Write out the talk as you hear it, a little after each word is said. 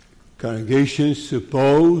Congregation,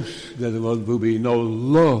 suppose that there will be no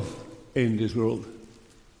love in this world.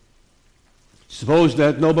 Suppose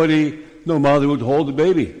that no mother would hold the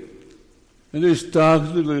baby and just talk to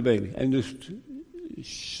the little baby and just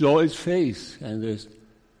show its face and just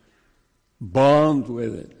bond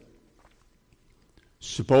with it.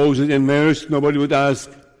 Suppose that in marriage nobody would ask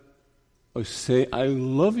or say, I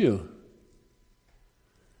love you.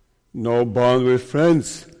 No bond with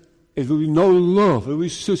friends. It will be no love. It will be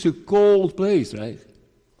such a cold place, right?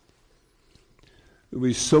 There will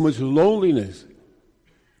be so much loneliness.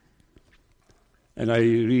 And I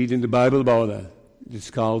read in the Bible about that. It's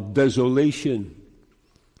called desolation.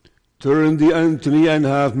 Turn thee unto me and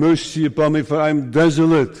have mercy upon me, for I am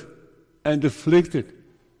desolate and afflicted.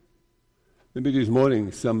 Maybe this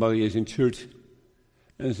morning somebody is in church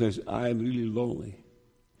and says, I am really lonely.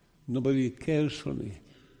 Nobody cares for me.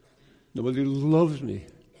 Nobody loves me.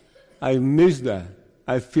 I miss that.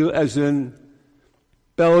 I feel as a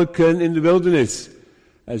pelican in the wilderness,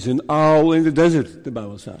 as an owl in the desert, the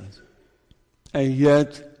Bible says. And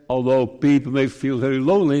yet, although people may feel very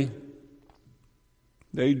lonely,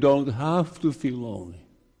 they don't have to feel lonely.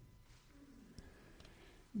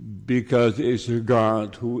 Because it's a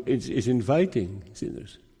God who is inviting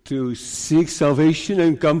sinners to seek salvation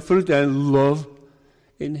and comfort and love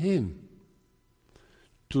in Him.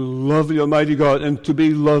 To love the Almighty God and to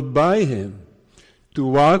be loved by Him. To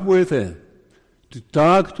walk with Him. To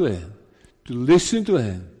talk to Him. To listen to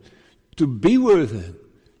Him. To be with Him.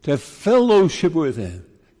 To have fellowship with Him.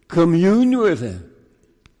 Commune with Him.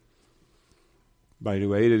 By the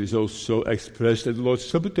way, that is also expressed at the Lord's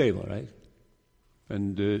Supper table, right?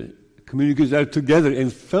 And the communicants are together in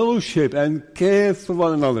fellowship and care for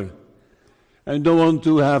one another. And don't want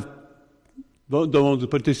to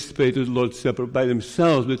participate in the Lord's Supper by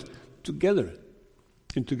themselves, but together,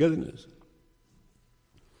 in togetherness.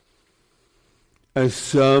 And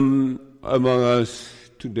some among us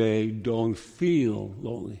today don't feel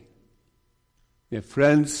lonely. They have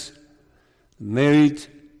friends, married,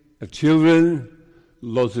 have children,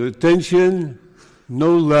 lots of attention,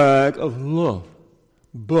 no lack of love.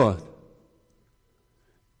 But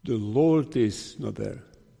the Lord is not there.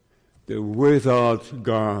 They're without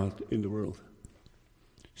God in the world.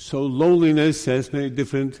 So loneliness has many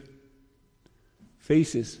different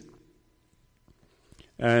faces.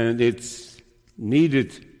 And it's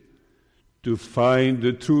needed to find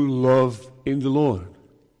the true love in the Lord.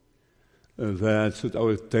 That's what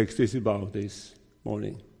our text is about this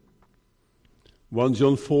morning. 1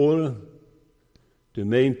 John 4, the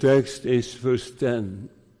main text is verse 10.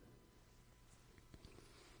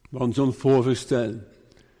 1 John 4, verse 10.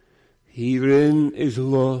 Herein is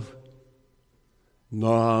love,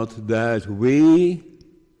 not that we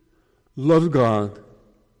loved God,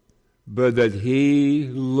 but that He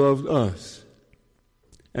loved us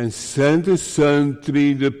and sent His Son to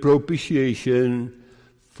be the propitiation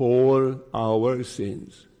for our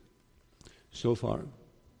sins. So far.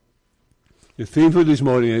 The theme for this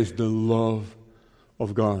morning is the love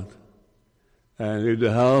of God. And with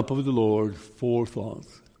the help of the Lord, 4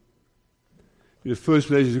 thoughts. In the first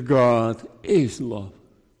place, God is love.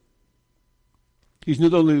 He's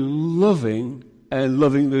not only loving and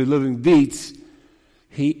loving the loving deeds,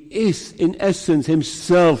 He is, in essence,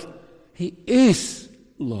 Himself, He is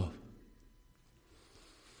love.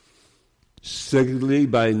 Secondly,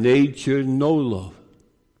 by nature, no love.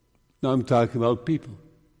 Now I'm talking about people.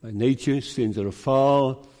 By nature, since our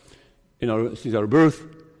fall, since our birth,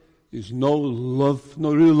 there's no love,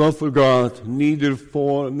 no real love for God, neither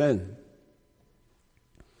for men.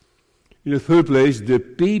 In the third place, the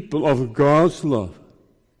people of God's love.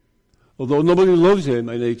 Although nobody loves Him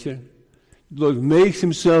by nature, the Lord makes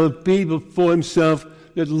Himself a people for Himself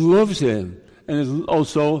that loves Him and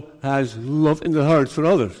also has love in the heart for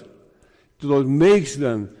others. The Lord makes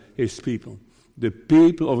them His people, the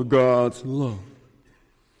people of God's love.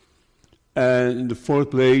 And in the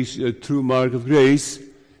fourth place, a true mark of grace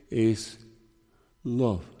is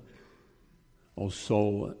love.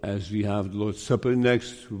 Also, as we have the Lord's Supper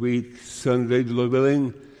next week, Sunday, the Lord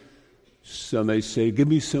willing, some may say, give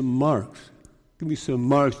me some marks. Give me some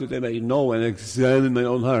marks that I may know and examine my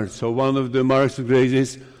own heart. So one of the marks of grace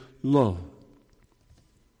is love.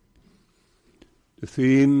 The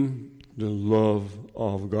theme, the love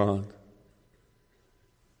of God.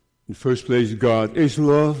 In the first place, God is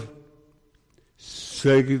love.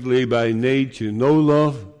 Secondly, by nature, no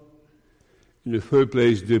love. In the third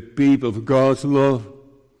place, the people of God's love.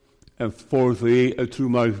 And fourthly, a true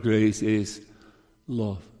mark of grace is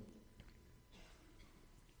love.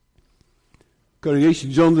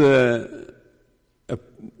 Congregation, John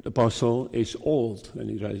apostle is old when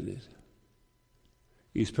he writes this.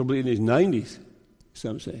 He's probably in his 90s,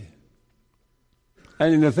 some say.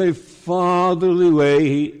 And in a very fatherly way,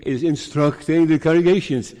 he is instructing the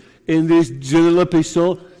congregations in this general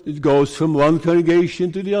epistle that goes from one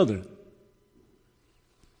congregation to the other.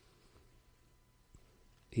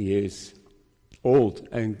 He is old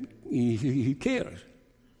and he cares.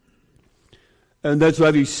 And that's why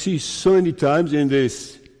we see so many times in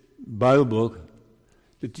this Bible book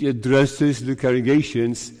that he addresses the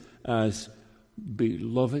congregations as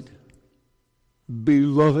beloved,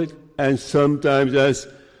 beloved, and sometimes as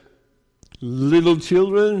little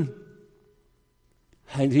children.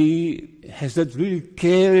 And he has that really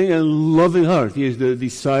caring and loving heart. He is the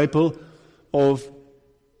disciple of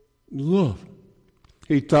love.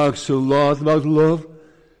 He talks a lot about love,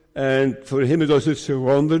 and for him it was such a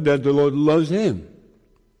wonder that the Lord loves him.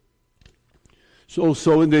 So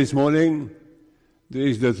also in this morning, there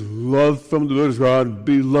is that love from the Word of God.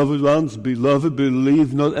 Beloved ones, beloved,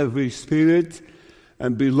 believe not every spirit,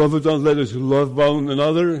 and beloved ones, let us love one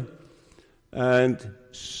another, and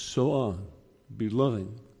so on.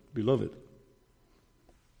 Beloved.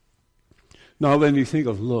 Now when we think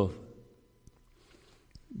of love,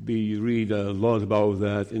 we read a lot about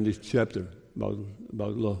that in this chapter, about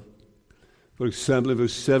love. For example, in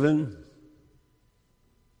verse 7,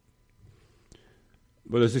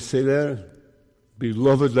 what does it say there?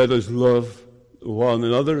 Beloved, let us love one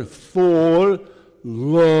another, for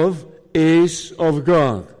love is of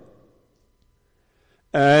God.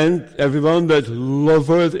 And everyone that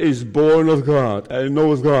loveth is born of God and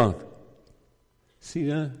knoweth God. See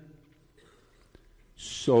that?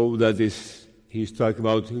 So that is, he's talking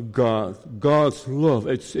about God, God's love.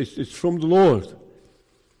 It's from the Lord.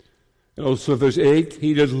 And also verse 8,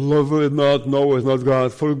 he that loveth not knoweth not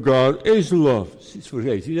God, for God is love. It's verse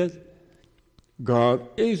 8, see that? God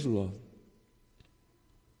is love.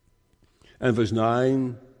 And verse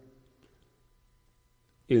 9,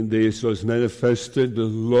 in this was manifested the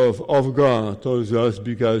love of God towards us,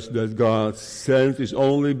 because that God sent his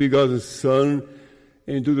only begotten Son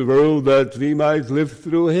into the world that we might live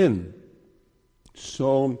through him.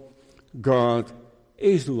 So God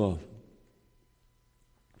is love.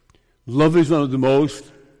 Love is one of the most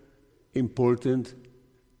important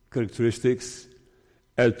characteristics,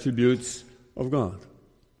 attributes of God.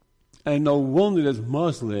 And no wonder that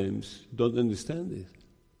Muslims don't understand this.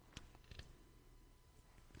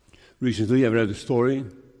 Recently I read a story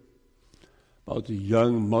about a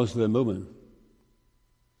young Muslim woman.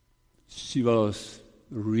 She was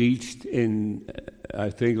reached in, I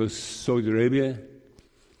think it was Saudi Arabia,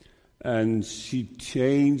 and she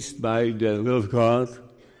changed by the will of God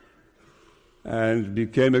and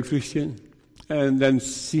became a Christian. And then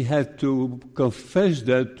she had to confess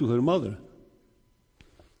that to her mother.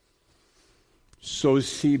 So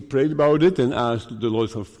she prayed about it and asked the Lord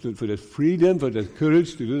for that freedom, for that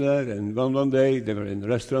courage to do that. And one day they were in a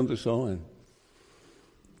restaurant or so, and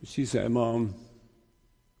she said, Mom,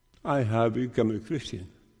 I have become a Christian.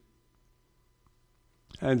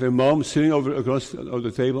 And her mom, sitting across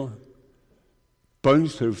the table,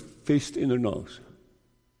 punched her fist in her nose.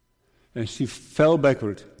 And she fell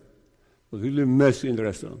backward. It was really messy in the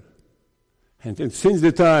restaurant. And since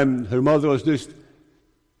the time, her mother was just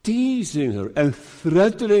teasing her and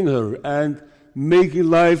threatening her and making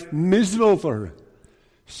life miserable for her.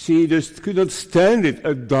 She just could not stand it.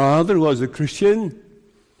 Her daughter was a Christian,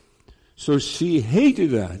 so she hated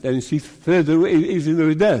that, and she threatened her even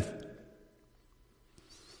with death.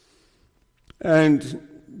 And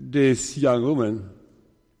this young woman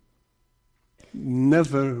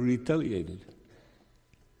never retaliated.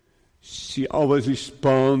 She always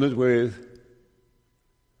responded with,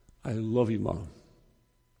 I love you, Mom.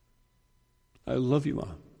 I love you,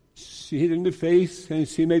 Mom. She hit her in the face and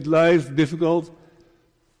she made life difficult.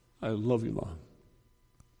 I love you, Mom.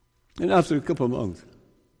 And after a couple of months,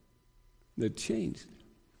 that changed.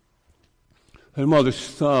 Her mother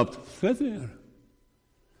stopped threatening her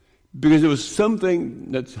because there was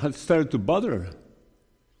something that had started to bother her.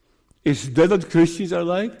 Is that what Christians are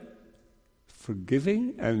like?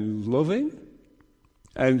 Forgiving and loving?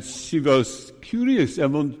 And she was curious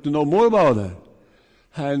and wanted to know more about that.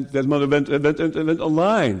 And that mother went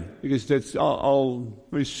online, because that's all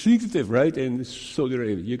very secretive, right, in Saudi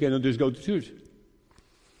Arabia. You cannot just go to church.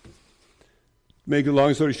 Make a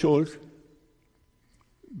long story short,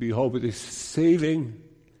 we hope it is saving,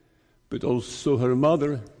 but also her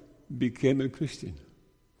mother became a Christian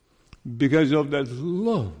because of that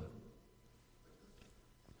love.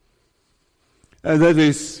 And that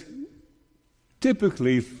is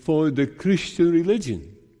typically for the Christian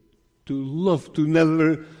religion, to love, to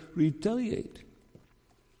never retaliate.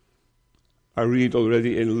 I read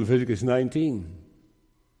already in Leviticus 19.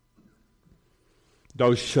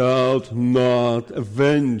 Thou shalt not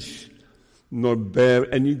avenge nor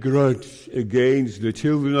bear any grudge against the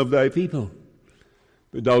children of thy people,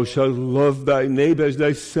 but thou shalt love thy neighbor as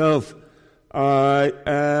thyself. I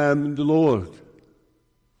am the Lord.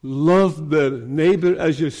 Love the neighbor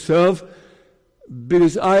as yourself,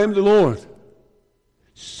 because I am the Lord.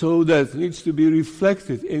 So that needs to be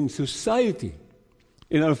reflected in society,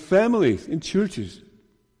 in our families, in churches,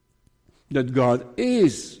 that God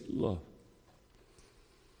is love.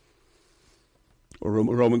 Or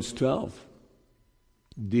Romans 12.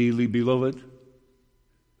 Dearly beloved,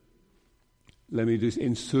 let me just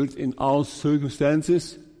insert, in all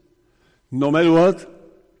circumstances, no matter what,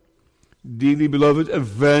 dearly beloved,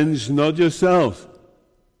 avenge not yourselves,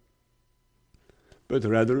 but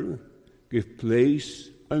rather give place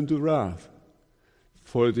unto wrath.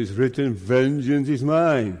 For it is written, vengeance is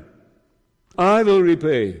mine. I will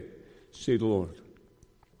repay, saith the Lord.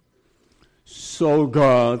 So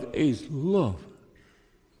God is love.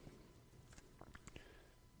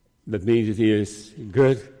 That means that He is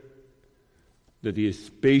good, that He is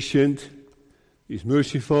patient, He's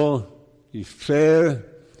merciful, He's fair,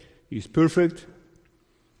 He's perfect.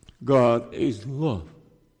 God is love.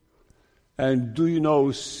 And do you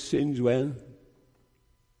know since when?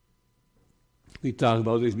 We talked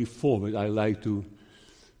about this before, but I like to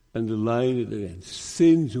underline it again.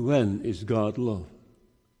 Since when is God love?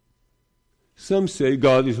 Some say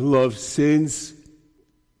God is love since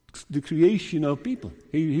the creation of people.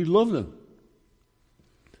 He loved them.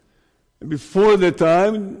 And before that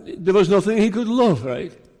time, there was nothing He could love,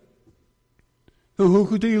 right? So who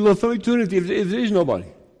could He love from eternity if there is nobody?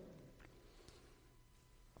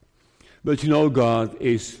 But you know, God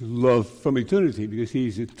is love from eternity because He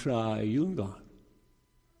is a triune God.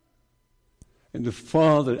 And the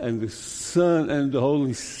Father and the Son and the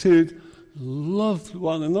Holy Spirit loved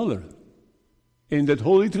one another in that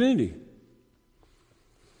Holy Trinity.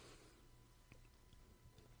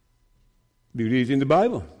 We read in the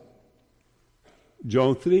Bible,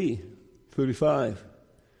 John 3:35.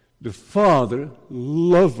 The Father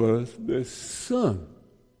loveth the Son,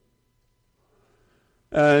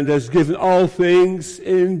 and has given all things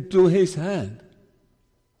into His hand.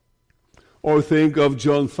 Or think of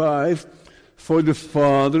John 5, for the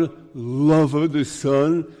Father loveth the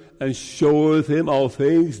Son, and showeth Him all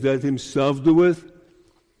things that Himself doeth,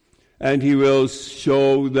 and He will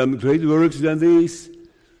show them great works than these,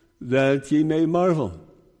 that ye may marvel.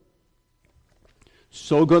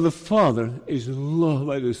 So God the Father is loved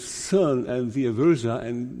by the Son, and vice versa,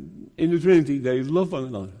 and in the Trinity they love one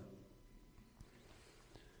another.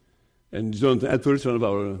 And Jonathan Edwards, one of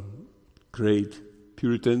our great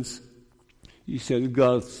Puritans, he said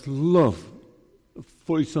God's love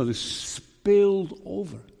for each other spilled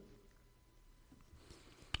over.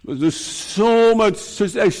 But there's so much,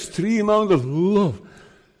 such extreme amount of love,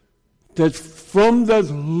 that from that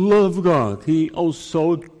love of God, He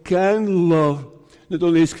also can love not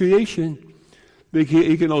only His creation, but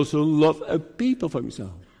He can also love a people for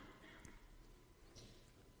Himself.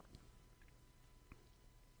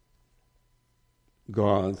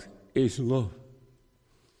 God is love.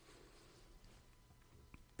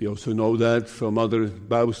 We also know that from other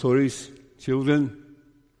Bible stories, children.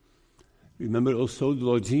 Remember also the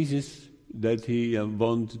Lord Jesus, that He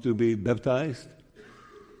wanted to be baptized.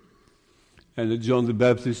 And that John the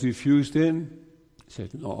Baptist refused Him. He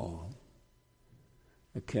said, no,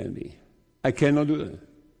 it can't be. I cannot do that.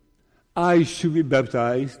 I should be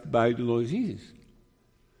baptized by the Lord Jesus,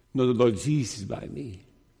 not the Lord Jesus by me.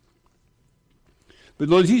 But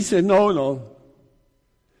Lord Jesus said, no.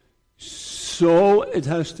 So it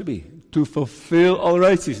has to be, to fulfill all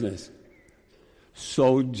righteousness.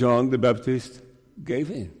 So John the Baptist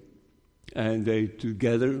gave in. And they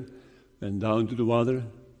together went down to the water,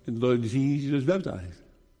 and Lord Jesus was baptized.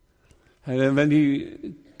 And then when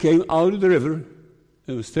He came out of the river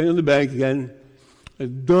and was staying on the bank again, a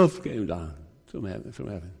dove came down from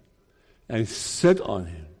heaven and sat on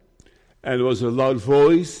Him. And it was a loud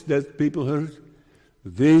voice that people heard.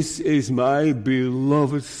 This is my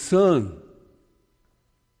beloved Son,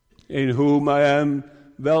 in whom I am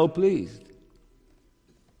well pleased.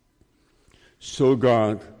 So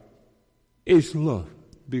God is love,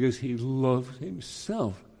 because He loves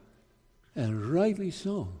Himself, and rightly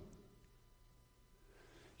so.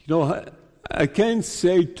 You know, I can't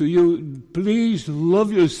say to you, please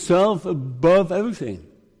love yourself above everything.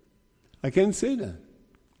 I can't say that.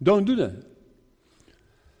 Don't do that.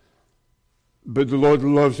 But the Lord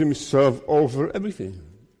loves Himself over everything.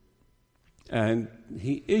 And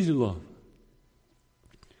he is love.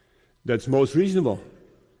 That's most reasonable.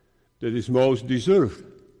 That is most deserved.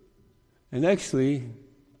 And actually,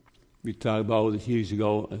 we talked about it years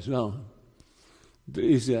ago as well. There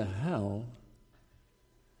is a hell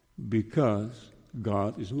because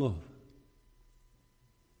God is love.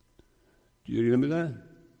 Do you remember that?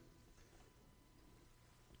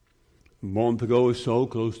 A month ago or so,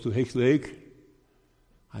 close to Hicks Lake,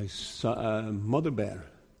 I saw a mother bear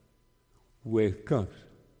with cubs.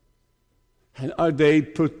 And are they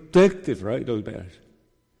protective, right, those bears?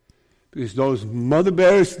 Because those mother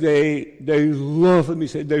bears, they love, let me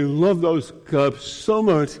say, they love those cubs so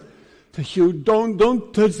much that you don't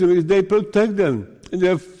touch them because they protect them. And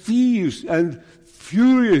they're fierce and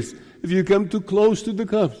furious if you come too close to the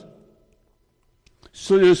cubs.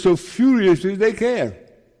 So they're so furious that they care.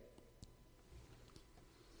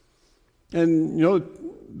 And,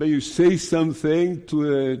 when you say something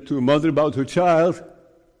to a mother about her child,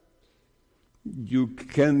 you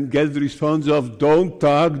can get the response of, don't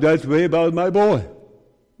talk that way about my boy,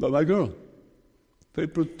 about my girl. Very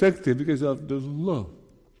protective because of the love.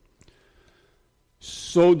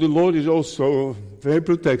 So the Lord is also very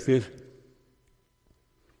protective,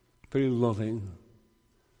 very loving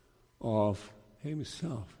of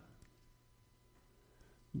himself.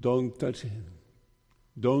 Don't touch him.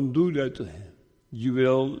 Don't do that to him.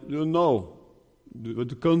 You'll know what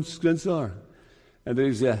the consequences are. And there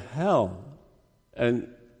is a hell,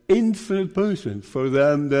 an infinite punishment for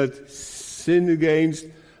them that sin against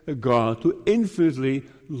a God who infinitely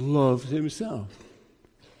loves himself.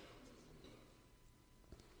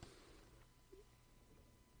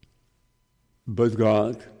 But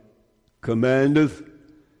God commanded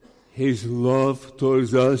his love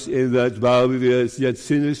towards us in that while we were yet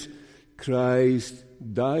sinners, Christ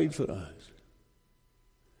died for us.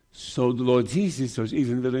 So the Lord Jesus was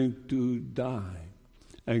even willing to die.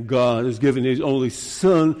 And God has given his only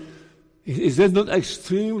Son. Is that not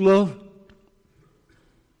extreme love?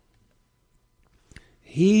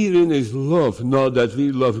 Herein is love, not that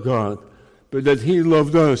we love God, but that he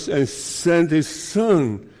loved us and sent his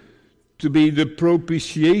Son to be the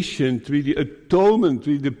propitiation, to be the atonement,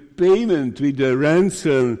 to be the payment, to be the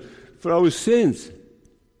ransom for our sins.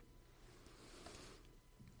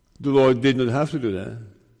 The Lord did not have to do that.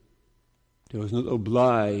 He was not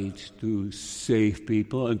obliged to save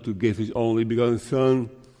people and to give his only begotten Son.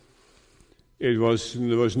 There was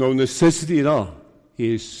no necessity at all.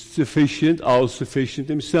 He is sufficient, all-sufficient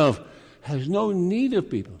himself. Has no need of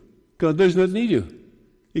people. God does not need you.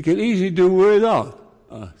 He can easily do without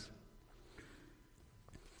us.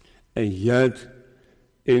 And yet,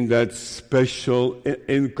 in that special,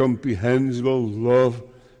 incomprehensible love,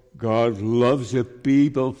 God loves the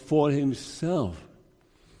people for himself.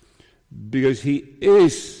 Because he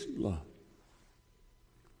is love.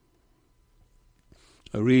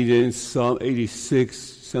 I read in Psalm 86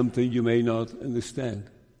 something you may not understand.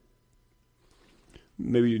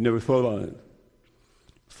 Maybe you never thought about it.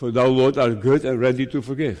 For thou, Lord, art good and ready to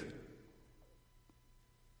forgive.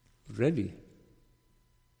 Ready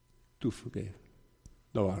to forgive.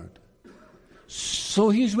 Thou art. So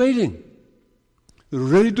he's waiting.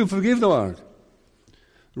 Ready to forgive thou art.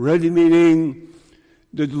 Ready meaning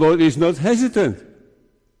that the Lord is not hesitant.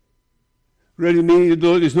 Ready meaning that the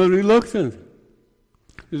Lord is not reluctant.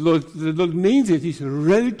 The Lord means it. He's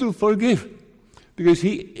ready to forgive because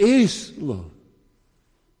he is love.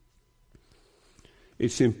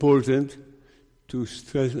 It's important to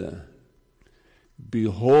stress that.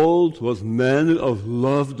 Behold what manner of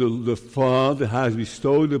love the Father has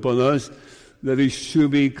bestowed upon us, that we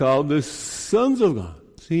should be called the sons of God.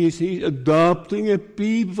 So he's adopting a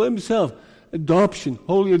people for himself. Adoption,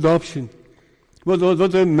 holy adoption. What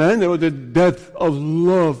a manner, what a depth of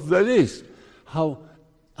love that is. How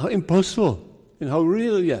impossible and how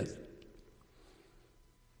real yet.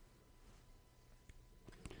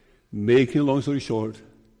 Making a long story short,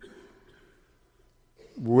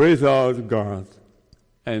 without God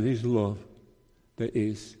and his love, there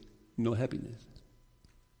is no happiness.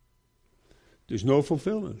 There's no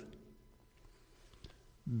fulfillment.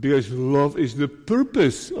 Because love is the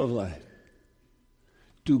purpose of life.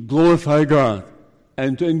 To glorify God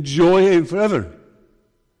and to enjoy him forever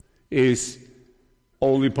is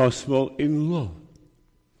only possible in love.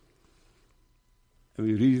 And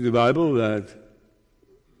we read in the Bible that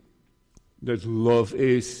love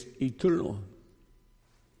is eternal.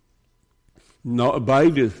 Now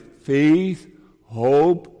abideth faith,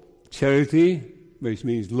 hope, charity, which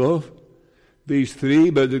means love. These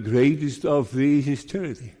three, but the greatest of these is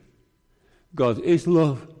charity. God is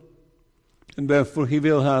love. And therefore he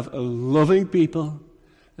will have a loving people,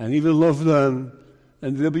 and he will love them,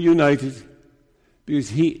 and they'll be united, because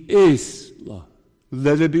he is love.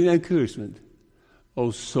 Let it be an encouragement.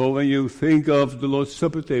 Also, when you think of the Lord's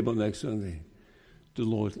Supper table next Sunday, the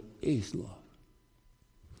Lord is love.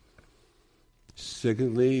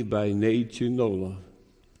 Secondly, by nature, no love.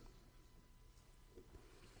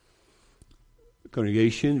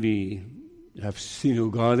 Congregation, we have seen who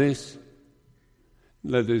God is.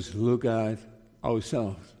 Let us look at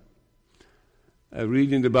ourselves. I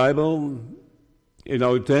read in the Bible, in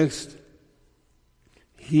our text,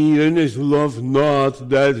 herein is love not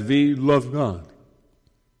that we love God.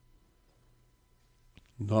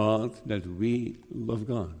 Not that we love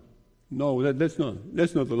God. No, that's not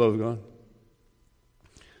the love of God.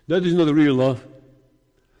 That is not the real love.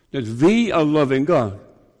 That we are loving God.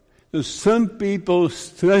 So some people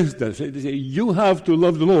stress that. They say, you have to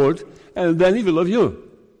love the Lord, and then he will love you.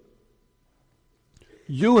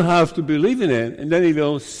 You have to believe in him, and then he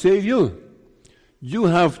will save you. You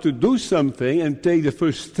have to do something and take the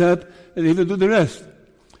first step, and he will do the rest.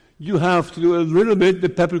 You have to do a little bit the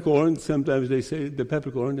peppercorn. Sometimes they say the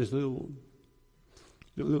peppercorn is little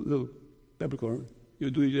peppercorn.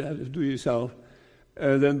 You do it yourself,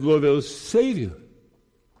 and then the Lord will save you.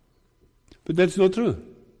 But that's not true.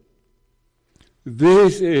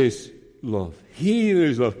 This is love. Here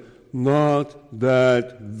is love. Not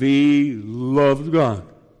that we love God.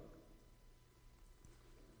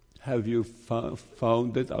 Have you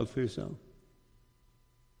found that out for yourself?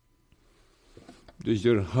 Does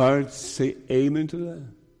your heart say amen to that?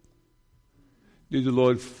 Did the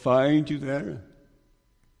Lord find you there?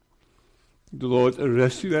 Did the Lord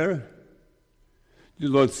arrest you there? Did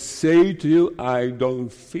the Lord say to you, I don't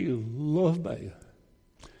feel loved by you?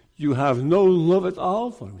 You have no love at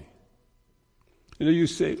all for me. And then you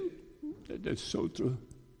say, that's so true.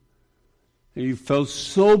 And you felt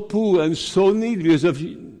so poor and so needy because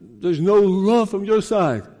there's no love from your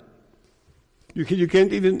side. You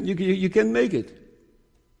can't make it.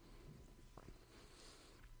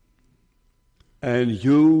 And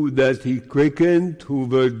you that he quickened, who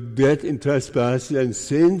were dead in trespasses and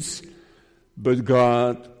sins, but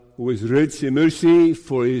God, who is rich in mercy,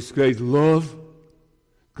 for his great love,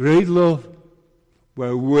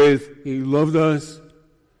 wherewith he loved us.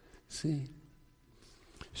 See?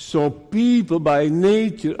 So people by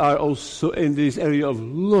nature are also in this area of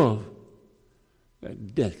love.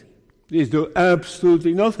 Death. There's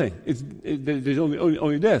absolutely nothing. There's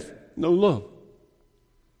only death, no love.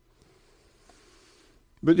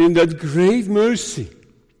 But in that great mercy,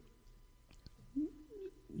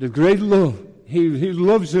 the great love, he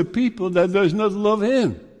loves the people that does not love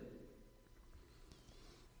him.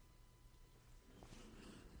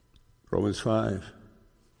 Romans 5.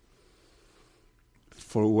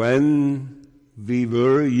 For when we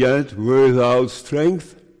were yet without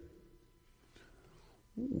strength,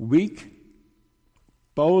 weak,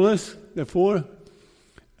 powerless, therefore,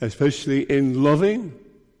 especially in loving.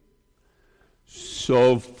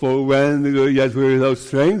 So for when we were yet without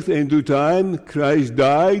strength, in due time, Christ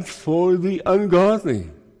died for the ungodly.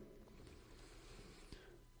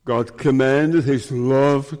 God commanded his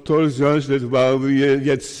love towards us that while we were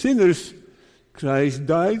yet sinners, Christ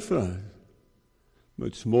died for us.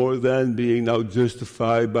 Much more than being now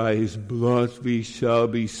justified by his blood, we shall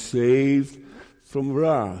be saved from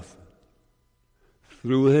wrath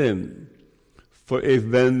through him. For if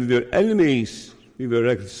when we were enemies, we were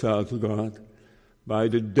reconciled to God by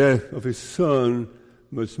the death of his Son,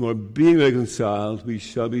 much more being reconciled, we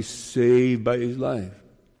shall be saved by his life.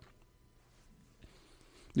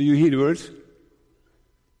 Do you hear the words?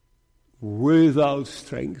 Without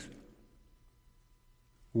strength.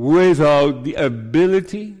 Without the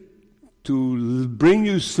ability to bring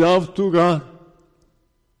yourself to God.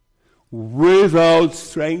 Without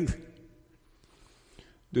strength.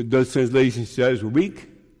 The Dutch translation says weak.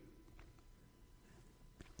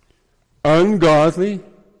 Ungodly.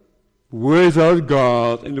 Without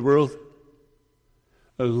God in the world.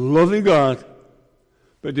 A loving God.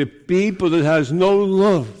 But the people that has no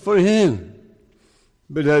love for him,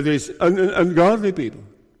 but that is ungodly people.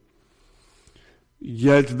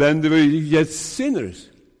 Yet when they were yet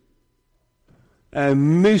sinners,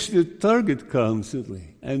 and miss the target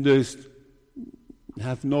constantly, and just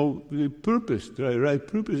have no purpose, the right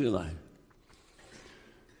purpose in life.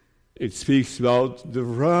 It speaks about the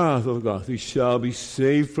wrath of God. We shall be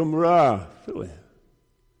saved from wrath.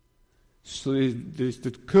 So there's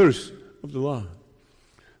the curse of the law.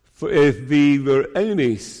 For if we were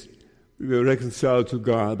enemies, we were reconciled to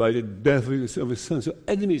God by the death of his Son. So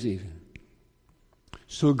enemies even.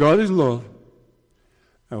 So God is love,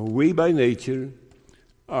 and we by nature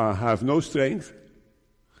have no strength,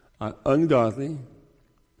 are ungodly,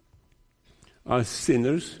 are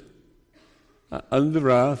sinners, are under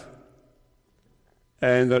wrath,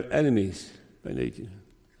 and are enemies by nature.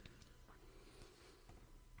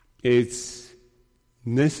 It's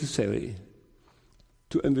necessary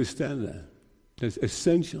to understand that. That's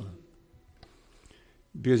essential.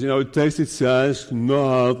 Because in our text it says,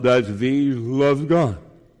 not that we love God.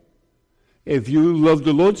 If you love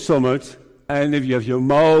the Lord so much, and if you have your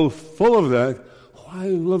mouth full of that, oh, I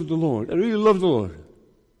love the Lord. I really love the Lord.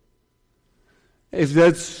 If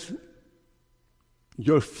that's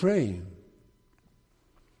your frame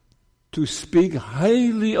to speak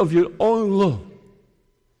highly of your own love,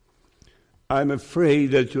 I'm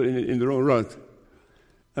afraid that you're in the wrong rut.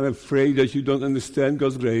 I'm afraid that you don't understand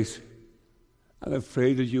God's grace. I'm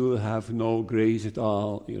afraid that you will have no grace at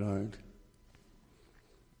all in your heart.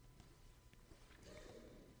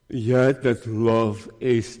 Yet that love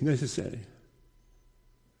is necessary.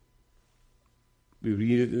 We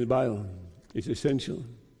read it in the Bible. It's essential.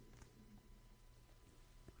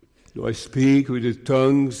 Do I speak with the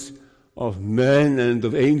tongues of men and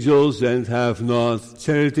of angels and have not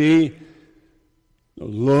charity? No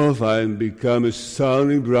love, I am become a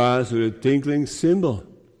sounding brass or a tinkling cymbal.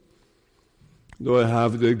 Do I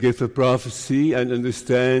have the gift of prophecy and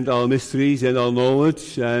understand all mysteries and all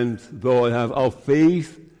knowledge, and though I have all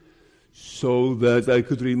faith, so that I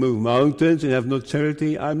could remove mountains and have no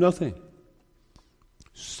charity, I am nothing.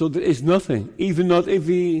 So there is nothing, even not if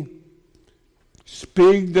we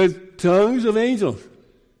speak the tongues of angels.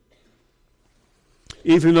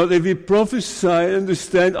 Even not if we prophesy and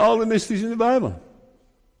understand all the mysteries in the Bible.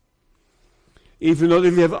 Even not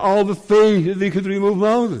if we have all the faith that we could remove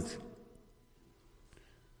mountains.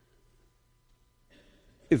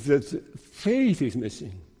 If that faith is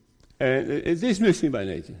missing, and it is missing by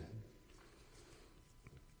nature,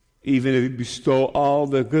 even if we bestow all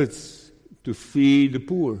the goods to feed the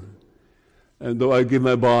poor, and though I give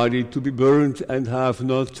my body to be burned and have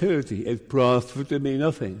no charity, it profited me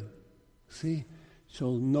nothing. See?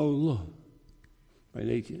 So no love by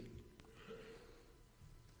nature.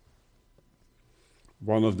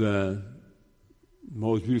 One of the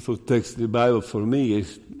most beautiful texts in the Bible for me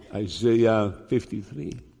is Isaiah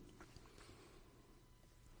 53.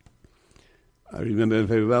 I remember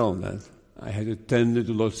very well that I had attended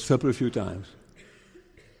the Lord's Supper a few times.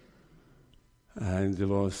 And there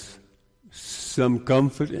was some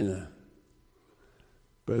comfort in it.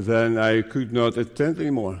 But then I could not attend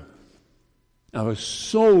anymore. I was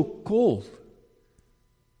so cold.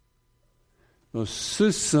 It was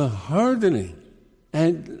such a hardening.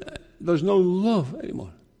 And there was no love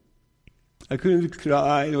anymore. I couldn't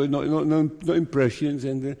cry. There was no impressions.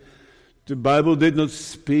 And the Bible did not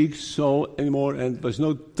speak so anymore. And there was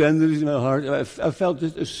no tenderness in my heart. I felt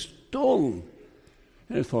just a stone.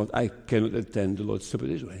 And I thought, I cannot attend the Lord's Supper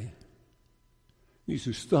this way. It needs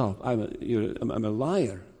to stop. I'm a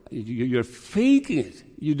liar. You're faking it.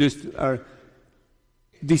 You just are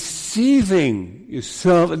deceiving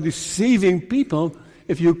yourself and deceiving people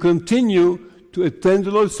if you continue to attend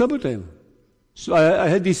the Lord's Supper table. So I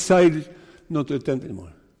had decided not to attend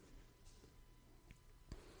anymore.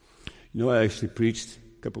 You know, I actually preached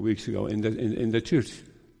a couple of weeks ago in the church.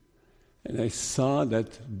 And I saw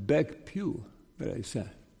that back pew that I sat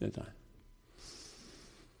that time.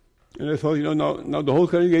 And I thought, now the whole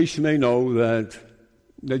congregation may know that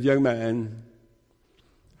that young man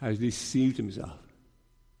has deceived himself.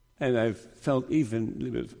 And I felt even a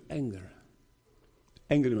little bit of anger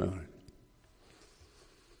in my heart.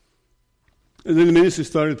 And then the minister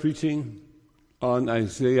started preaching on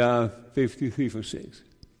Isaiah 53, verse 6.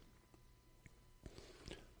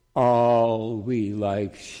 All we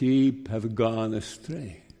like sheep have gone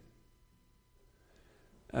astray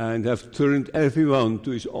and have turned everyone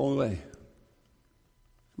to his own way.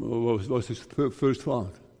 What was his first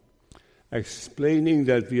thought? Explaining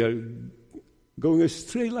that we are going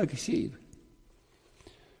astray like a sheep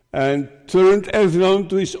and turned everyone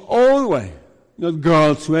to his own way. Not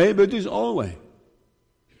God's way, but his own way.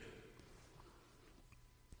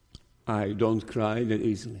 I don't cry that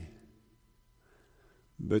easily.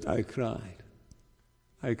 But I cried.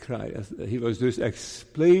 He was just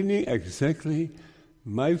explaining exactly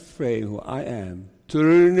my frame, who I am,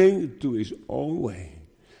 turning to his own way,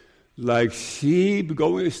 like sheep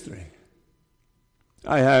going astray.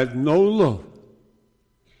 I had no love.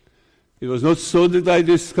 It was not so that I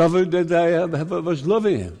discovered that I was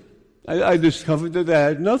loving him. I discovered that I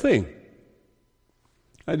had nothing.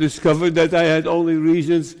 I discovered that I had only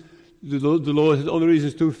reasons, the Lord had only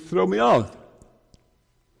reasons to throw me out.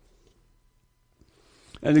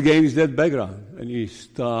 And against that background, and he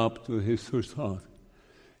stopped with his first thought.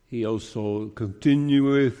 he also continued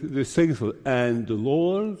with the second. And the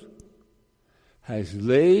Lord has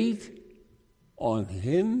laid on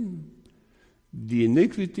him the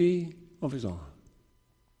iniquity of his arm.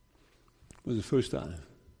 It was the first time.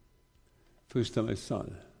 First time I saw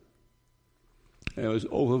it. And I was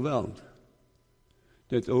overwhelmed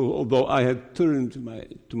that although I had turned to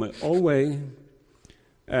my own way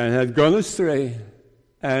and had gone astray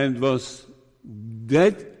and was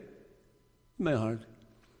dead in my heart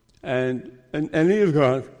and an enemy of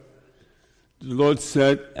God, the Lord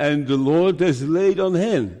said, and the Lord has laid on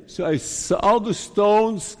him. So I saw all the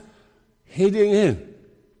stones hitting him.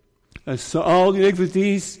 I saw all the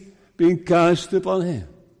iniquities being cast upon him.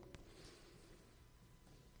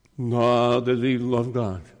 Now that we love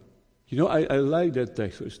God. You know, I like that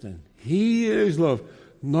text, verse 10. He is love.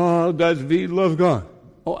 Now that we love God.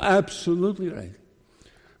 Oh, absolutely right.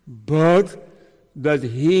 But that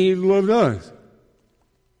he loved us.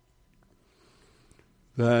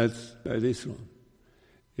 That is wrong.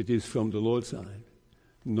 It is from the Lord's side,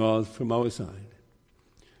 not from our side.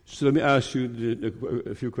 So let me ask you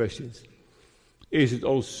a few questions. Is it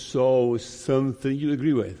also something you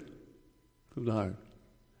agree with from the heart?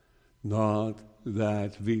 Not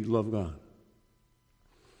that we love God.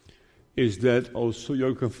 Is that also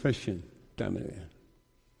your confession, time and again?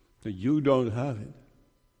 That you don't have it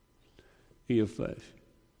in your flesh?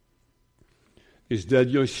 Is that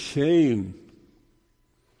your shame?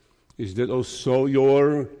 Is that also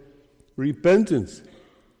your repentance?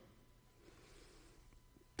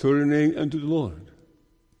 Turning unto the Lord.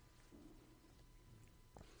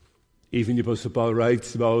 Even the Apostle Paul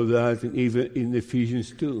writes about that, and even in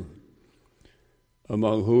Ephesians 2.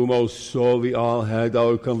 Among whom also we all had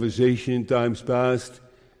our conversation in times past,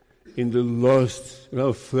 in the lust of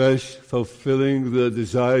our flesh, fulfilling the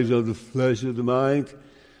desires of the flesh of the mind,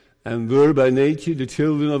 and were by nature the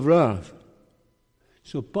children of wrath.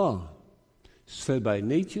 So Paul said by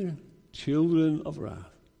nature, children of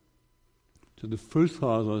wrath. So the first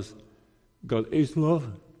thought was, God is love.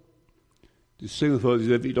 The second thought is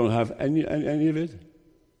that we don't have any of it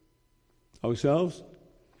ourselves.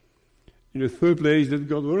 In the third place, that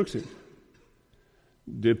God works it.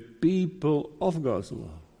 The people of God's love.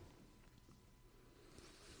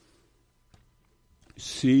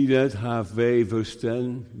 See that halfway, verse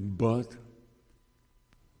 10, but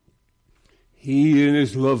he in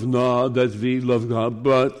his love not that we love God,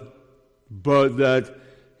 but that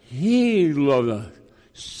he loved us.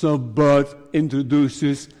 So but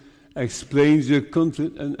introduces, explains a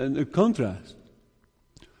contrast.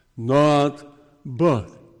 Not but.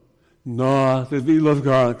 Not that we love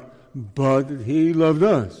God, but that he loved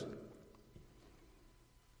us.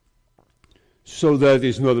 So that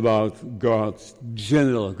is not about God's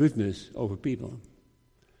general goodness over people,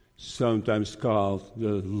 sometimes called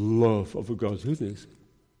the love of God's goodness.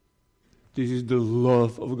 This is the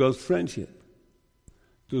love of God's friendship,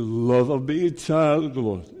 the love of being a child of the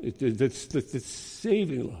Lord. That's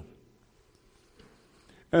saving love.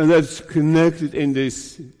 And that's connected in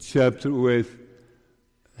this chapter with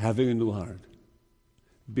having a new heart,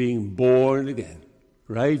 being born again,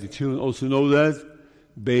 right? The children also know that.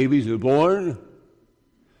 Babies are born,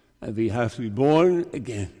 and we have to be born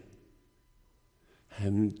again.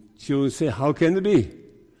 And children say, how can it be?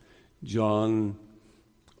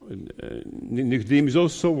 Nicodemus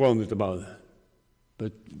also wondered about that.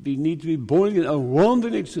 But we need to be born again. I wonder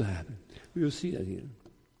if it to happen. We will see that here.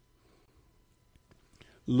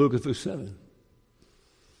 Look at verse 7.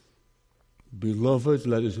 Beloved,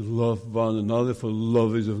 let us love one another, for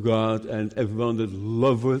love is of God, and everyone that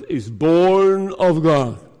loveth is born of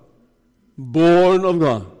God. Born of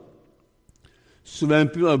God. So when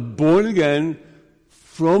people are born again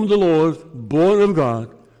from the Lord, born of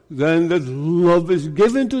God, then that love is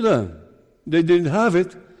given to them. They didn't have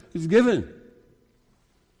it, it's given.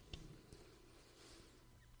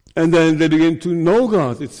 And then they begin to know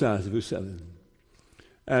God, it says, verse 7.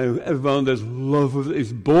 And everyone that loveth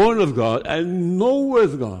is born of God and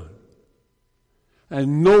knoweth God.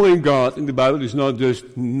 And knowing God in the Bible is not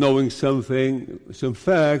just knowing something, some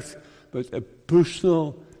facts, but a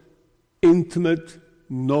personal, intimate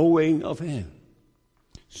knowing of Him.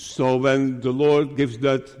 So when the Lord gives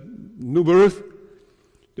that new birth,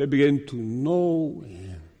 they begin to know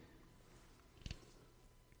Him.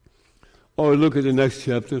 Or look at the next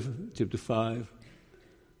chapter, chapter 5,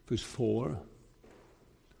 verse 4.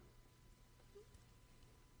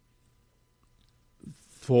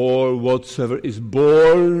 For whatsoever is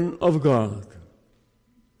born of God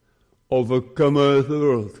overcometh the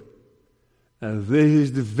world. And this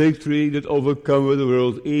is the victory that overcometh the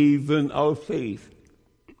world, even our faith.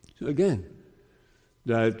 So again,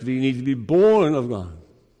 that we need to be born of God.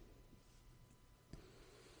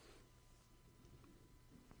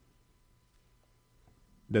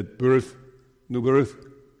 That new birth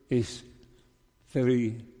is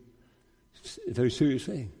very, very serious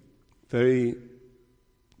thing, very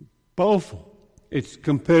powerful. It's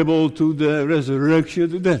comparable to the resurrection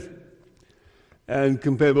of the dead and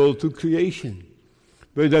comparable to creation.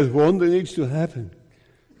 But that wonder needs to happen.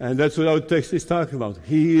 And that's what our text is talking about.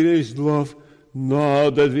 Here is love,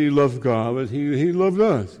 not that we love God, but He loved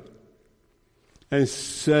us. And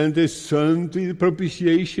sent His Son to the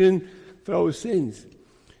propitiation for our sins.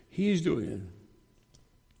 He is doing it.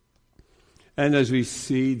 And as we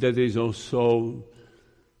see, that is also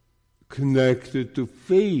connected to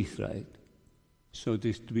faith, right? So it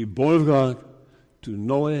is to be born of God, to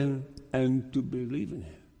know Him, and to believe in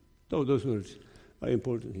Him. So those words are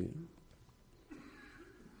important here.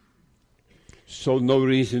 So no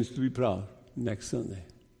reasons to be proud next Sunday.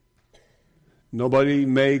 Nobody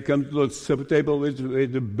may come to the Lord's Supper table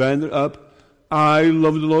with the banner up. I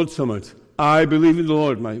love the Lord so much. I believe in the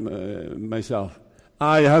Lord myself.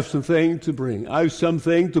 I have something to bring. I have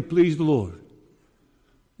something to please the Lord.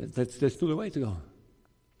 That's not the way to go.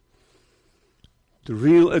 The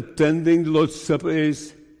real attending the Lord's Supper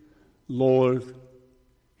is, Lord,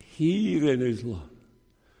 herein is love.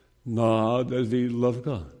 Not that we love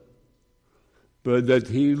God, but that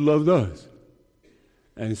He loved us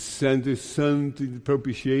and sent His Son to the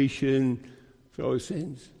propitiation for our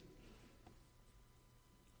sins.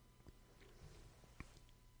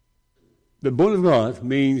 The born of God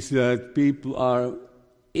means that people are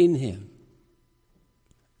in Him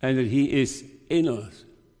and that He is in us.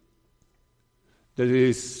 There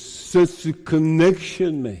is such a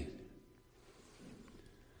connection made.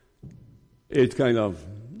 It kind of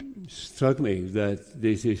struck me that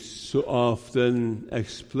this is so often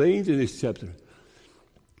explained in this chapter.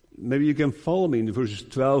 Maybe you can follow me in the verses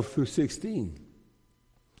 12 through 16.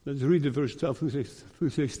 Let's read the verse 12 through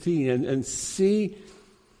 16 and see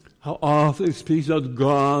how often it speaks about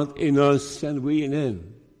God in us and we in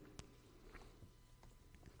Him.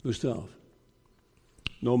 Verse 12.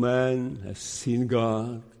 No man has seen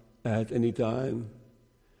God at any time.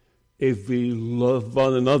 If we love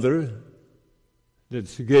one another,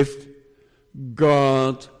 that's a gift,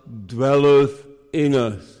 God dwelleth in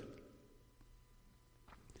us.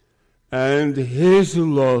 And His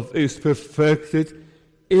love is perfected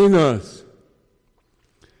in us.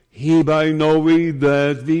 Hereby know we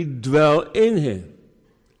that we dwell in Him,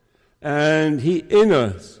 and He in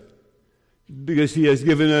us, because He has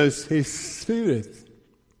given us His Spirit.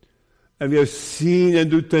 And we have seen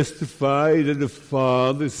and do testify that the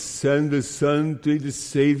Father sent the Son to be the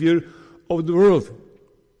Savior of the world.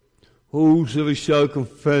 Whosoever shall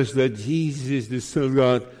confess that Jesus is the Son of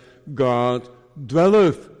God, God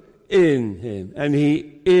dwelleth in Him, and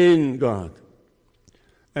He in God.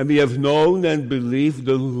 And we have known and believed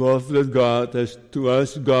the love that God has to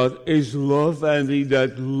us. God is love, and he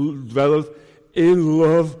that dwelleth in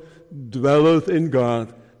love dwelleth in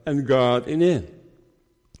God, and God in him.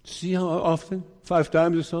 See how often? 5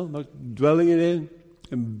 times or so, about dwelling in him,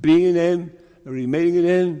 and being in him, and remaining in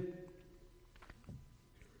him.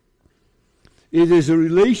 It is a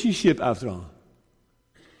relationship after all.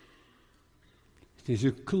 It is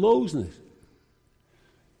a closeness.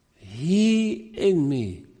 He in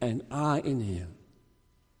me and I in him.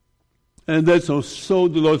 And that's also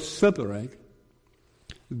the Lord's Supper, right?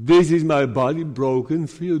 This is my body broken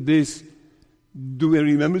for you. This do in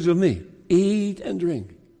remembrance of me. Eat and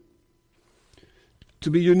drink. To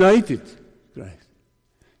be united, Christ.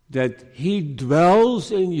 That he dwells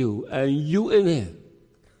in you and you in him.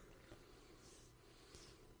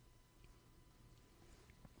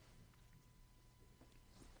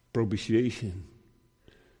 Propitiation.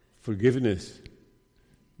 Forgiveness,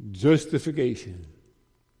 justification.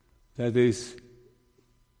 That is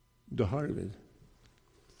the heart of it.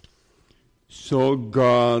 So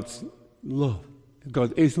God's love.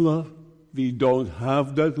 God is love. We don't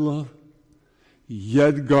have that love.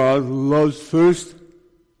 Yet God loves first.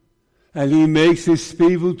 And he makes his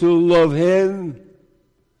people to love him.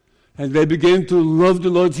 And they begin to love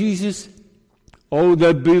the Lord Jesus. Oh,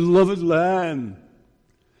 that beloved Lamb.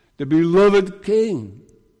 The beloved King.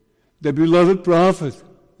 The beloved prophet,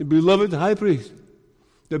 the beloved high priest,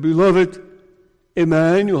 the beloved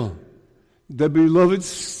Emmanuel, the beloved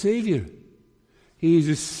Savior. He is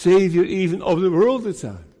the Savior even of the world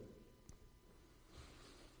itself.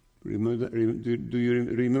 Remember that? Do you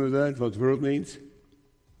remember that, what world means?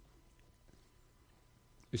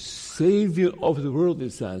 The Savior of the world,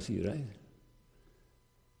 it says here, right?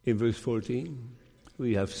 In verse 14.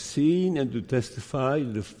 we have seen and to testify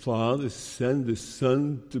that the Father sent the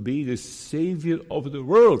Son to be the Savior of the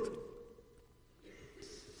world.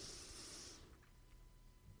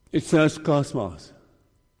 It says cosmos.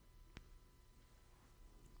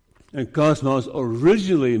 And cosmos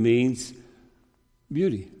originally means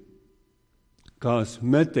beauty,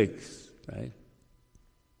 cosmetics, right?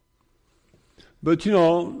 But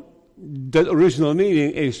that original meaning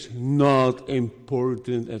is not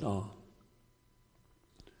important at all.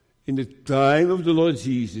 In the time of the Lord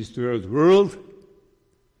Jesus, the word world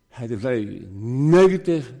had a very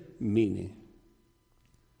negative meaning.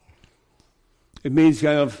 It means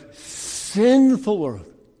kind of sinful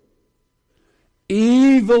world,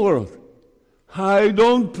 evil world. I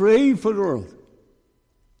don't pray for the world.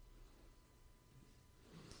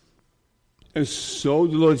 And so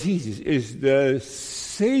the Lord Jesus is the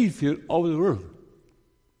Savior of the world.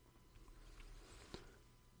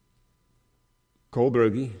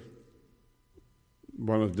 Kohlberg,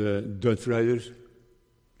 one of the Dutch writers,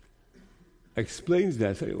 explains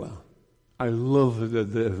that very well. I love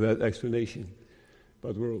that explanation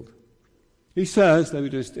about the world. He says, let me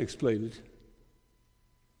just explain it.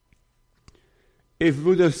 If we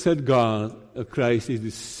would have said God, Christ is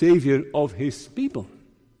the Savior of His people,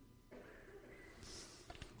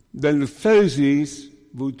 then the Pharisees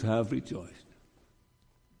would have rejoiced.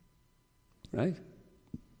 Right?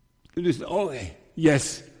 It is,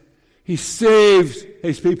 yes, He saves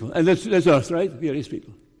His people. And that's us, right? We are His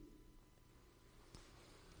people.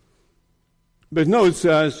 But no, it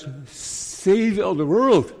says, Savior of the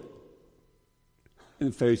world. And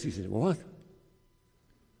the Pharisees said, what?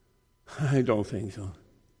 I don't think so.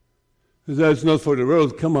 That's not for the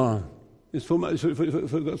world, come on. It's for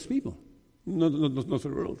God's people. Not for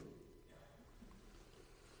the world.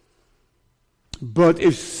 But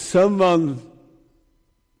if someone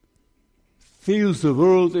feels the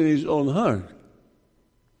world in his own heart,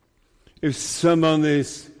 if someone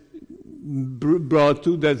is brought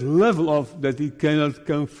to that level of that he cannot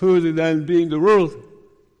come further than being the world,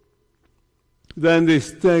 then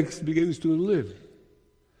this text begins to live.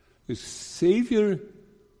 The Savior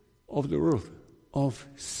of the world, of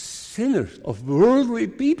sinners, of worldly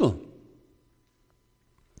people.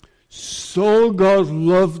 So God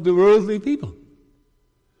loved the worldly people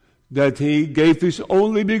that He gave His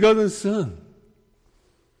only begotten Son.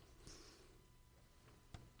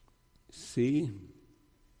 See,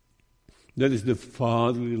 that is the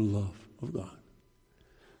fatherly love of God.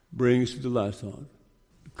 Brings to the last thought.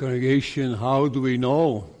 Congregation, how do we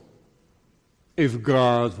know if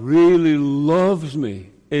God really loves me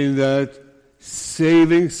in that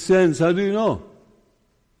saving sense? How do you know?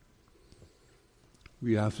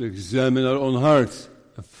 We have to examine our own hearts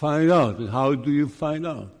and find out. But how do you find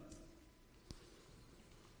out?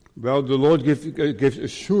 Well, the Lord gives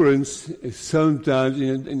assurance sometimes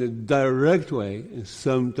in a direct way and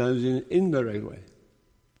sometimes in an indirect way.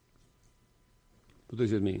 What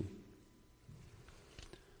does it mean?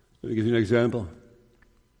 Let me give you an example.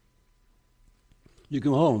 You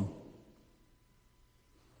come home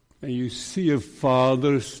and you see your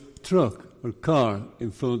father's truck or car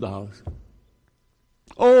in front of the house.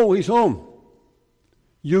 Oh, he's home.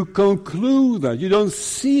 You conclude that. You don't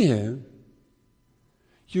see him.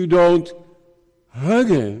 You don't hug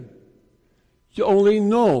him. You only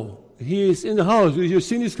know he is in the house. You've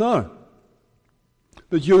seen his car.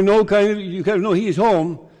 But you kind of know he is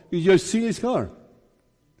home. You just see his car.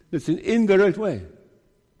 That's an indirect way.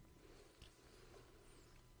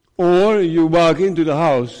 Or you walk into the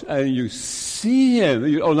house and you see him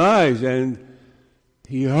with your own eyes and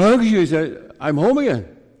he hugs you and says, I'm home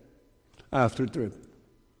again after a trip.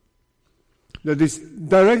 That is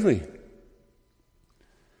directly.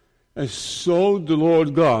 And so the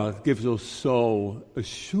Lord God gives us so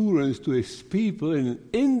assurance to His people in an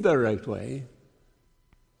indirect way.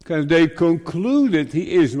 Because they concluded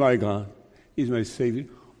He is my God, He is my Savior,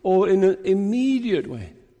 or in an immediate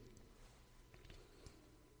way.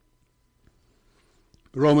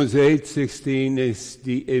 Romans 8:16 is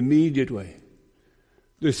the immediate way.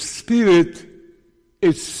 The Spirit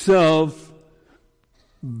itself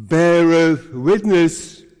beareth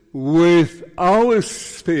witness with our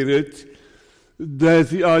spirit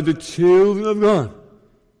that we are the children of God.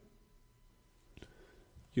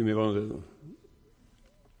 You may want to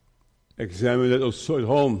examine that also at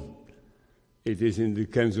home. It is in the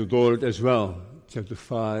Kensel Dort as well, chapter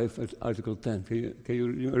 5, article 10. Can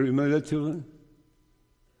you remember that, children?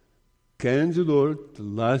 Kensel Dort, the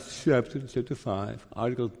last chapter, chapter 5,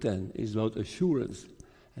 article 10, is about assurance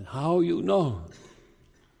and how you know.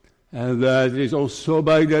 And that is also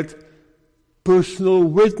by that personal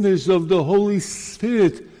witness of the Holy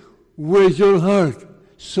Spirit with your heart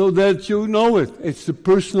so that you know it. It's a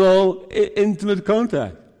personal, intimate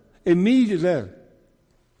contact. Immediately.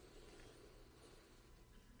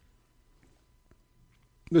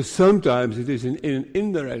 But sometimes it is in an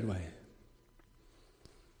indirect way.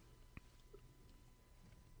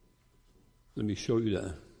 Let me show you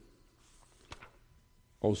that.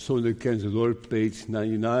 Also in the Ken's of the Lord, page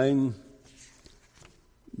 99.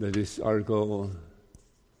 That is Article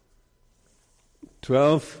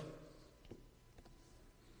 12.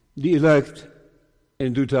 The elect,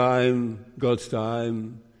 in due time, God's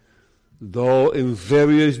time, though in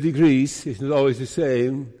various degrees, it's not always the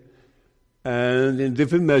same, and in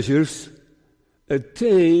different measures,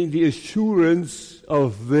 attain the assurance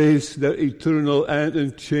of this, their eternal and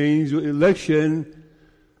unchangeable election.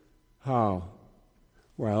 How?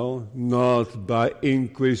 Well, not by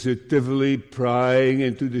inquisitively prying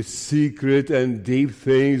into the secret and deep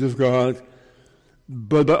things of God,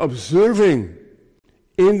 but by observing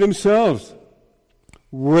in themselves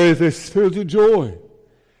with a spiritual joy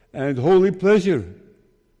and holy pleasure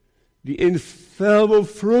the infallible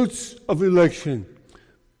fruits of election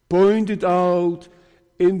pointed out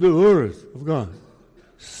in the Word of God,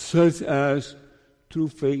 such as true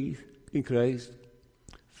faith in Christ,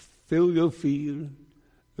 filial fear,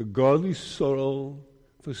 a godly sorrow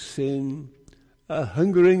for sin, a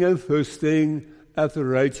hungering and thirsting after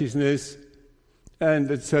righteousness, and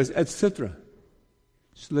it says, etc.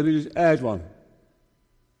 So let me just add one.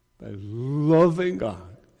 By loving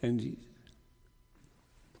God and Jesus.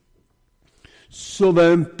 So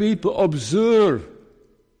when people observe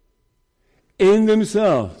in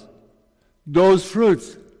themselves those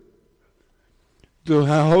fruits, the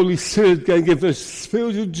Holy Spirit can give us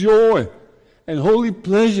spiritual joy and holy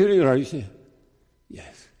pleasure in our life.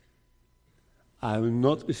 Yes, I'm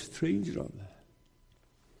not a stranger on that.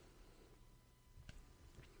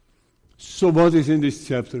 So what is in this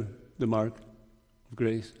chapter, the mark of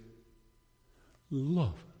grace?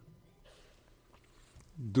 Love.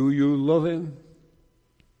 Do you love Him?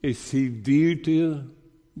 Is He dear to you?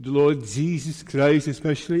 The Lord Jesus Christ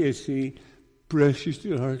especially, is He precious to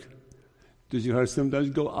your heart? Does your heart sometimes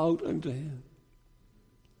go out unto Him?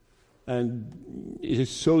 And is it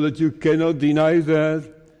so that you cannot deny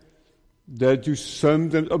that you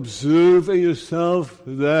sometimes observe in yourself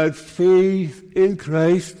that faith in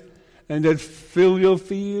Christ and that filial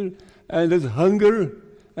fear and that hunger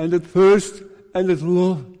and that thirst and that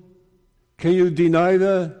love? Can you deny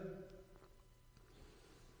that?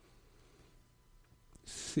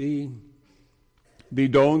 See, we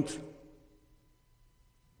don't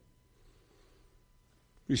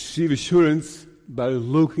receive assurance by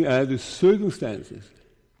looking at the circumstances.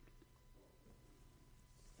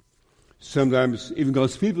 Sometimes even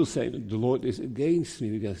God's people say that the Lord is against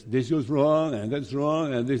me because this goes wrong and that's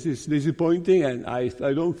wrong and this is disappointing and I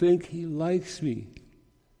don't think He likes me.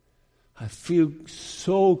 I feel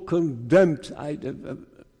so condemned.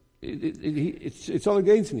 It's all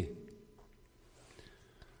against me.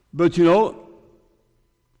 But you know,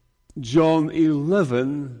 John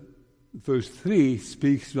 11, verse 3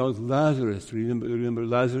 speaks about Lazarus. Remember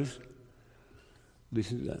Lazarus?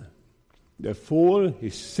 Listen to that. Therefore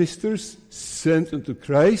his sisters sent unto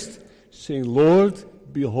Christ, saying, Lord,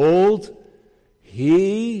 behold,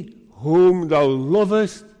 he whom thou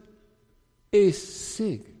lovest is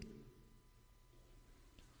sick.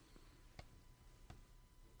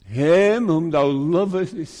 Him whom thou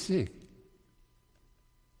lovest is sick.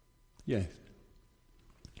 Yes.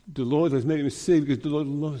 The Lord has made him sick because the Lord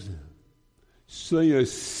loves him. So you're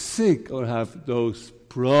sick or have those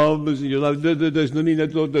problems in your life. That does not mean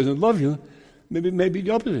that the Lord doesn't love you. Maybe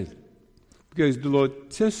the opposite. Because the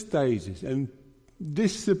Lord chastises and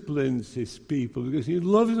disciplines His people because He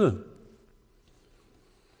loves them.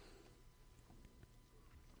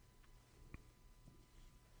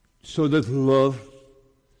 So that love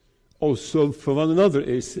also for one another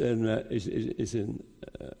is a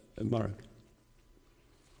mark.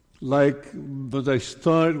 Like what I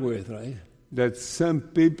start with, right? That some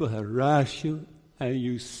people harass you and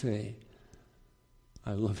you say,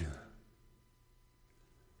 I love you.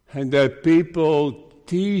 And that people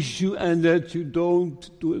tease you and that you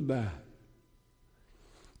don't do it back.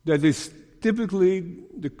 That is typically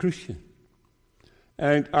the Christian.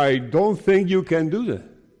 And I don't think you can do that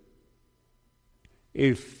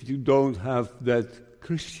if you don't have that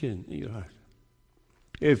Christian in your heart.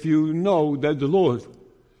 If you know that the Lord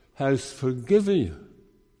has forgiven you,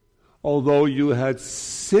 although you had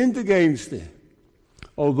sinned against Him,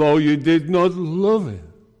 although you did not love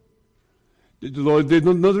Him, the Lord did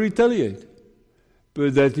not retaliate.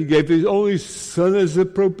 but that he gave his only Son as a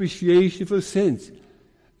propitiation for sins,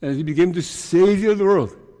 and he became the Savior of the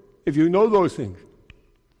world. If you know those things,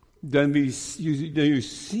 then you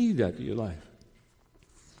see that in your life.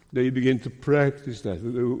 Then you begin to practice that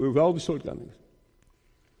with all the shortcomings.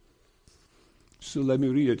 So let me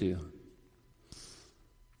read it to you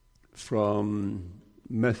from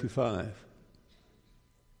Matthew 5.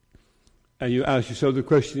 And you ask yourself the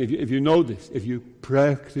question, if you know this, if you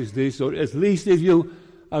practice this, or at least if you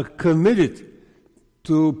are committed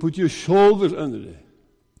to put your shoulders under it.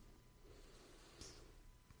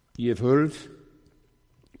 You have heard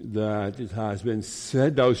that it has been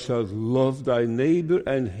said, thou shalt love thy neighbor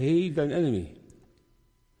and hate thine enemy.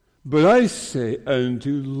 But I say unto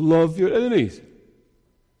you, love your enemies.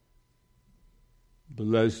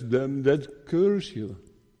 Bless them that curse you.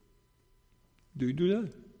 Do you do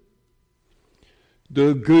that?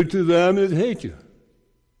 Do good to them that hate you.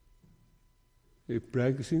 Are you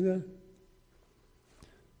practicing that?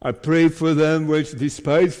 I pray for them which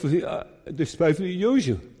despitefully use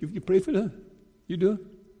you. You pray for them. You do.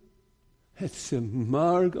 That's a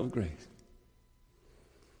mark of grace.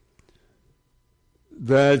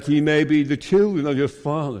 That ye may be the children of your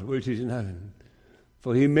Father which is in heaven.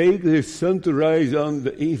 For he maketh his sun to rise on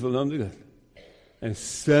the evil and on the good, and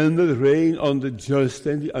sendeth rain on the just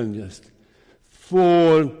and the unjust.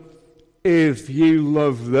 For if ye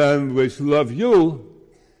love them which love you,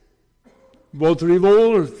 what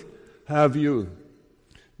reward have you?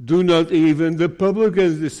 Do not even the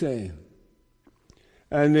publicans the same?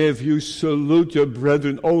 And if you salute your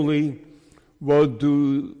brethren only, what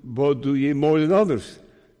do ye more than others?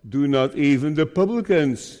 Do not even the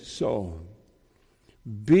publicans so?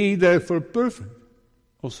 Be therefore perfect,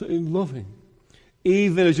 also in loving,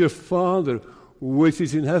 even as your Father which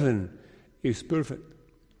is in heaven is perfect.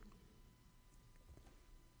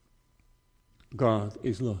 God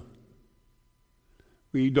is love.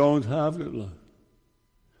 We don't have that love.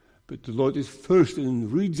 But the Lord is first in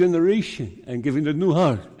regeneration and giving a new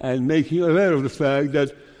heart and making you aware of the fact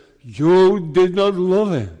that you did not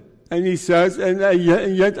love him. And he says, and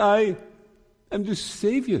yet I am the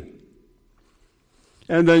Savior.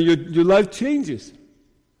 And then your life changes.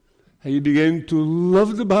 And you begin to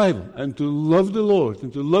love the Bible and to love the Lord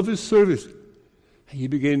and to love his service. And you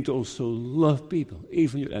begin to also love people,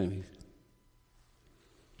 even your enemies.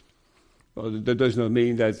 Well, that does not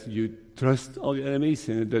mean that you trust all your enemies,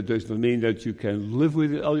 and that does not mean that you can live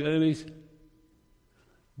with all your enemies,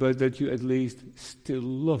 but that you at least still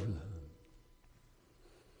love them.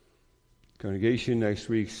 Congregation, next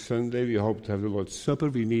week, Sunday, we hope to have the Lord's Supper.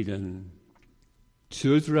 We need a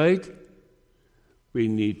church right. We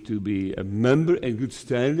need to be a member in good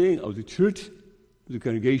standing of the church, the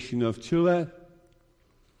congregation of Chile.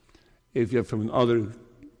 If you're from another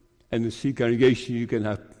NSC congregation, you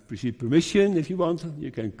can receive permission if you want.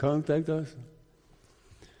 You can contact us.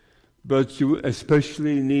 But you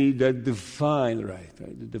especially need that divine right?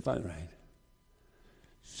 The divine right.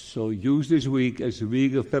 So use this week as a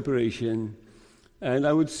week of preparation. And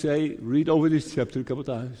I would say, read over this chapter a couple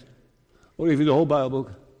times. Or even the whole Bible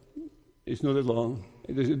book. It's not that long.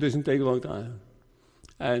 It doesn't take a long time.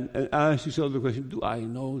 And ask yourself the question, do I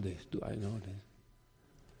know this? Do I know this?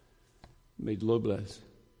 May the Lord bless.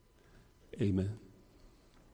 Amen.